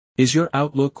Is your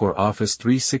Outlook or Office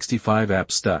 365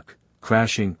 app stuck,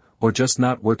 crashing, or just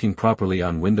not working properly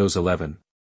on Windows 11?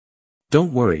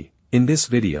 Don't worry, in this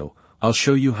video, I'll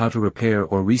show you how to repair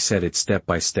or reset it step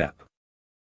by step.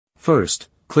 First,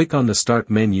 click on the Start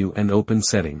menu and open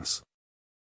Settings.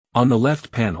 On the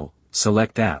left panel,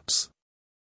 select Apps.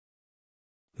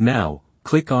 Now,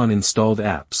 click on Installed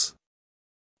Apps.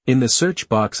 In the search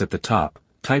box at the top,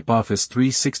 type Office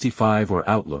 365 or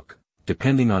Outlook,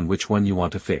 depending on which one you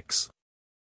want to fix.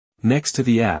 Next to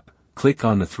the app, click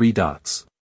on the three dots.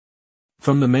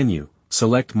 From the menu,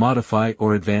 select Modify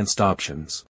or Advanced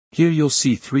Options. Here you'll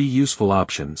see three useful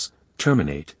options.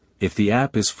 Terminate: if the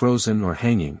app is frozen or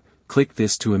hanging, click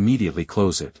this to immediately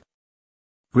close it.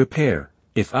 Repair: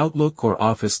 if Outlook or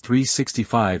Office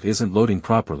 365 isn't loading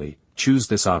properly, choose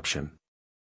this option.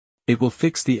 It will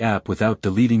fix the app without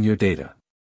deleting your data.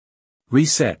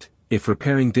 Reset: if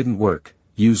repairing didn't work,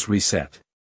 use Reset.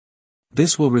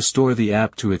 This will restore the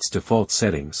app to its default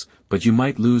settings, but you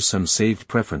might lose some saved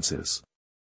preferences.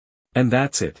 And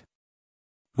that's it.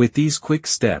 With these quick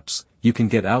steps, you can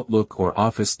get Outlook or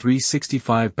Office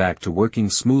 365 back to working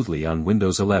smoothly on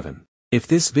Windows 11. If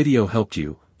this video helped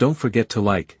you, don't forget to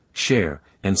like, share,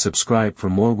 and subscribe for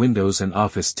more Windows and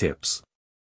Office tips.